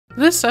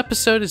This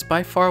episode is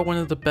by far one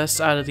of the best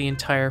out of the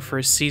entire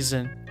first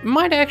season. It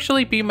might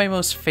actually be my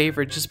most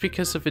favorite just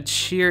because of its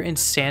sheer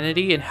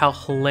insanity and how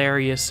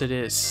hilarious it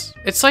is.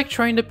 It's like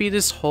trying to be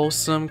this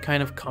wholesome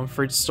kind of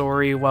comfort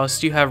story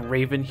whilst you have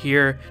Raven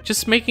here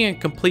just making a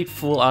complete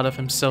fool out of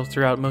himself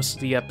throughout most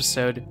of the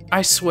episode.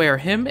 I swear,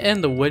 him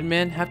and the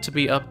Woodman have to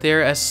be up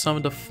there as some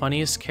of the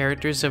funniest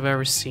characters I've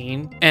ever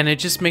seen, and it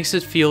just makes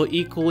it feel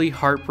equally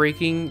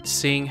heartbreaking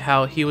seeing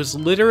how he was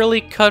literally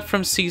cut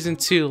from season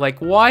 2. Like,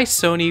 why,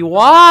 Sony?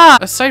 Why?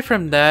 Aside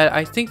from that,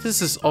 I think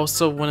this is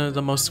also one of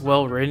the most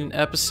well-written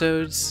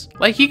episodes.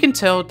 Like, you can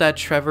tell that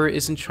Trevor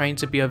isn't trying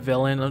to be a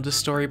villain of the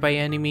story by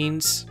any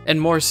means, and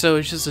more so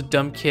it's just a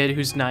dumb kid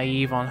who's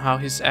naive on how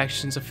his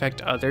actions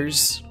affect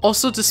others.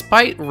 Also,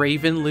 despite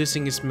Raven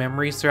losing his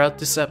memory throughout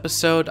this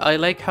episode, I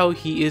like how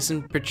he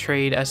isn't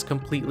portrayed as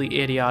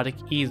completely idiotic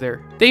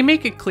either. They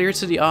make it clear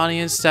to the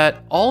audience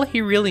that all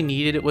he really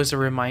needed was a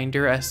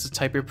reminder as the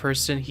type of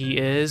person he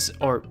is,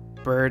 or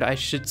bird I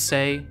should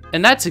say,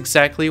 and that's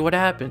exactly what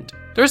happened.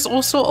 There's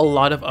also a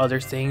lot of other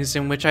things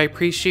in which I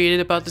appreciated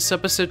about this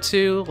episode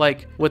too,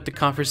 like with the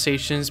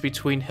conversations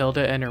between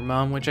Hilda and her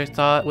mom, which I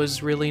thought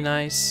was really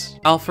nice.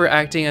 Alfred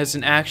acting as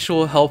an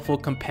actual helpful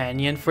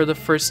companion for the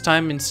first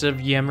time instead of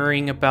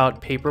yammering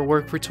about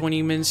paperwork for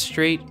 20 minutes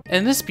straight,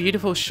 and this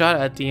beautiful shot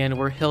at the end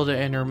where Hilda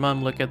and her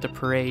mom look at the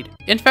parade.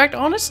 In fact,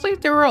 honestly,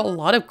 there were a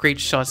lot of great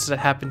shots that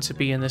happened to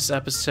be in this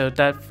episode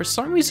that for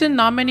some reason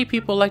not many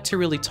people like to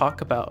really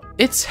talk about.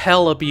 It's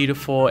hella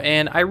beautiful,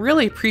 and I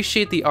really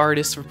appreciate the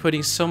artists for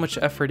putting so much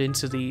effort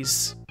into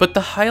these. But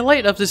the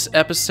highlight of this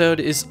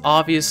episode is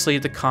obviously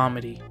the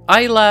comedy.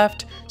 I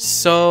laughed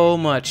so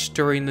much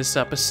during this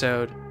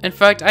episode. In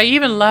fact, I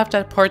even laughed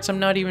at parts I'm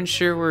not even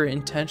sure were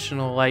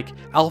intentional, like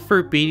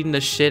Alfred beating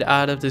the shit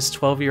out of this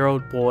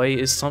 12-year-old boy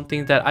is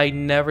something that I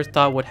never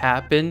thought would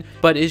happen,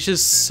 but it's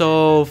just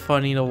so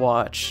funny to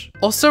watch.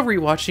 Also,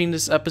 rewatching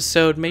this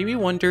episode made me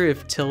wonder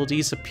if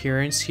Tildy's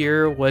appearance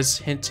here was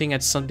hinting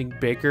at something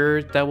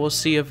bigger that we'll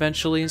see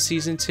eventually in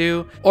season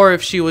 2, or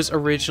if she was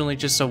originally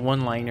just a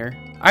one-liner.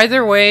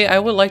 Either way, I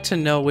would like to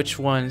know which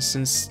one,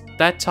 since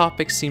that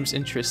topic seems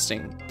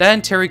interesting. That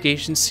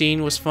interrogation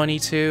scene was funny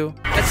too.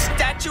 A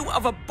statue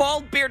of a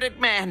bald-bearded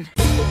man.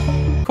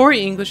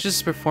 Corey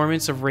English's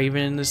performance of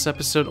Raven in this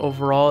episode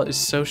overall is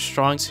so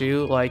strong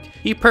too. Like,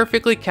 he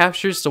perfectly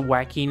captures the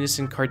wackiness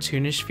and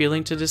cartoonish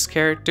feeling to this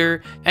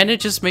character, and it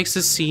just makes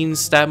the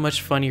scenes that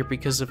much funnier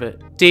because of it.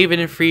 David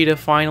and Frida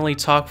finally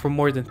talk for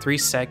more than 3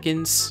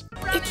 seconds.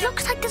 It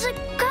looks like there's a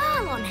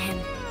girl on him.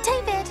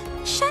 David,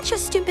 shut your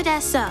stupid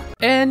ass up.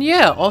 And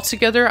yeah,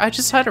 altogether, I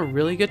just had a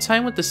really good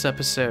time with this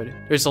episode.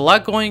 There's a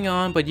lot going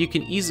on, but you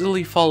can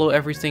easily follow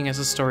everything as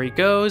the story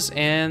goes,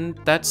 and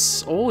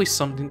that's always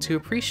something to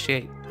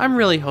appreciate. I'm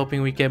really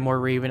hoping we get more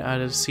Raven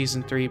out of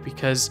season 3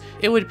 because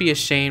it would be a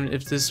shame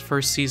if this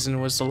first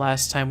season was the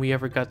last time we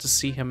ever got to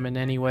see him in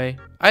any way.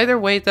 Either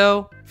way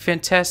though,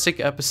 fantastic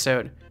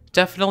episode.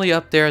 Definitely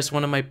up there as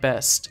one of my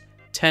best.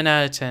 10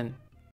 out of 10.